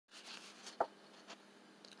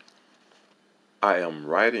I am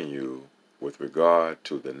writing you with regard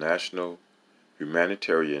to the national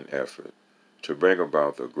humanitarian effort to bring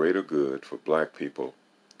about the greater good for black people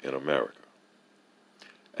in America.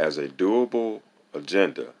 As a doable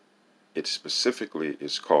agenda, it specifically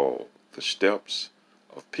is called the Steps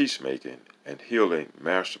of Peacemaking and Healing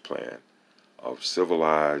Master Plan of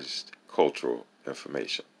Civilized Cultural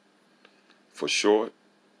Information. For short,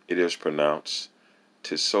 it is pronounced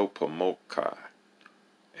TSOPAHMOCCI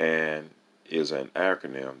and is an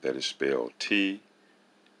acronym that is spelled TSOPAHMOCCI.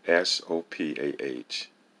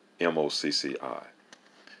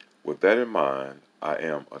 With that in mind, I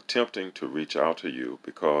am attempting to reach out to you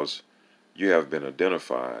because you have been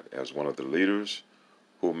identified as one of the leaders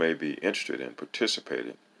who may be interested in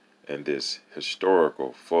participating in this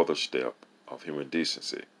historical further step of human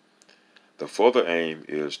decency. The further aim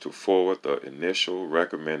is to forward the initial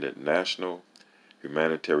recommended National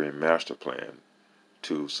Humanitarian Master Plan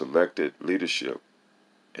to selected leadership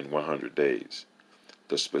in 100 days.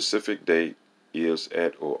 The specific date is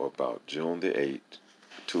at or about June the 8th,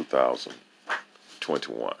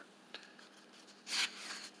 2021.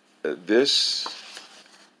 This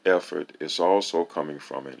effort is also coming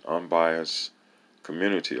from an unbiased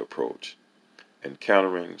community approach,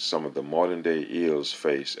 encountering some of the modern-day ills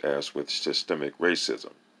faced as with systemic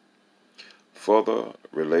racism. Further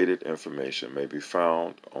related information may be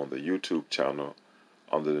found on the YouTube channel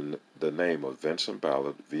under the name of Vincent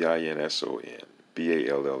Ballard, VINSON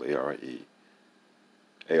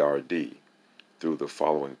through the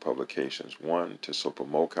following publications. 1.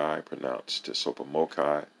 TSOPAHMOCCI, pronounced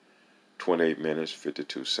TSOPAHMOCCI, 28 minutes,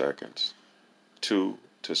 52 seconds. 2.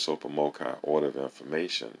 TSOPAHMOCCI, Order of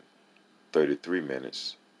Information, 33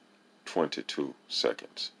 minutes, 22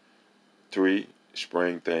 seconds. 3.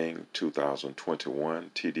 Spring Thing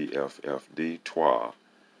 2021, TDFFD, TWA,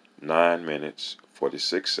 9 minutes,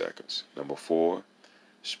 46 seconds. Number 4.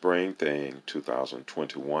 Spring Thing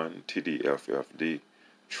 2021, TDFFD,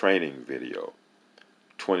 Training Video,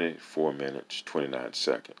 24 minutes, 29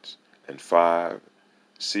 seconds. And 5.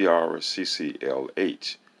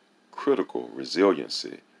 CRCCLH, Critical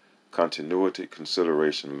Resiliency, Continuity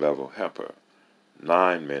Consideration Level HEPA,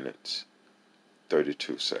 9 minutes,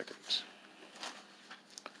 32 seconds.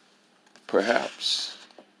 Perhaps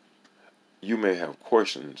you may have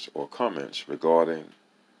questions or comments regarding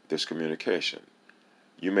this communication.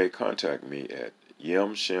 You may contact me at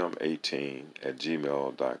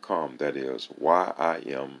yimshem18@gmail.com. That is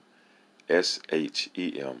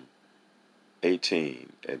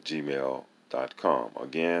YIMSHEM18@gmail.com.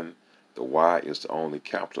 Again, the Y is the only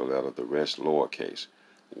capital letter, the rest lowercase.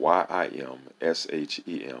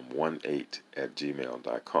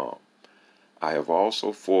 YIMSHEM18@gmail.com. I have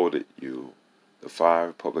also forwarded you the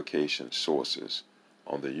 5 publication sources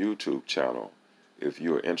on the YouTube channel if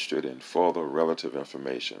you are interested in further relative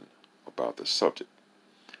information about the subject.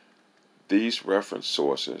 These reference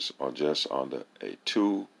sources are just under a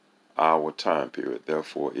 2-hour time period,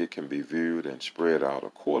 therefore it can be viewed and spread out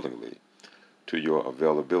accordingly to your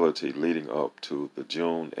availability leading up to the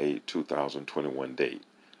June 8, 2021 date,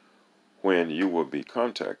 when you will be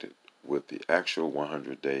contacted with the actual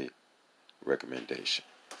 100-day recommendation.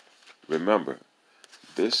 Remember,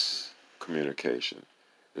 this communication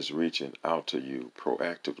is reaching out to you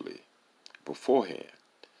proactively beforehand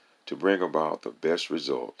to bring about the best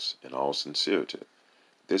results in all sincerity.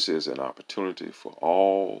 This is an opportunity for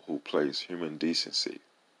all who place human decency,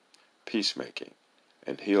 peacemaking,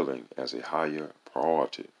 and healing as a higher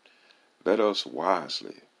priority. Let us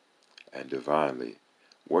wisely and divinely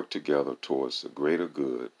work together towards the greater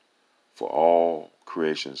good for all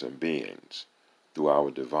creations and beings through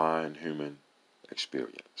our divine human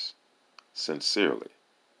experience. Sincerely,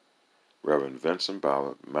 Reverend Vincent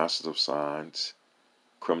Ballard, Master of Science,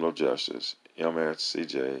 Criminal Justice,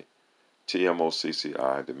 MSCJ,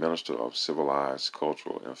 TMOCCI, the Minister of Civilized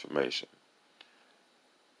Cultural Information,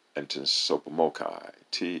 and TSOPAHMOCCI,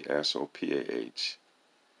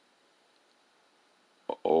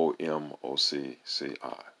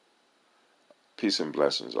 TSOPAHMOCCI. Peace and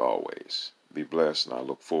blessings always. Be blessed, and I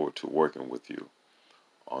look forward to working with you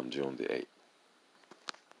on June the 8th.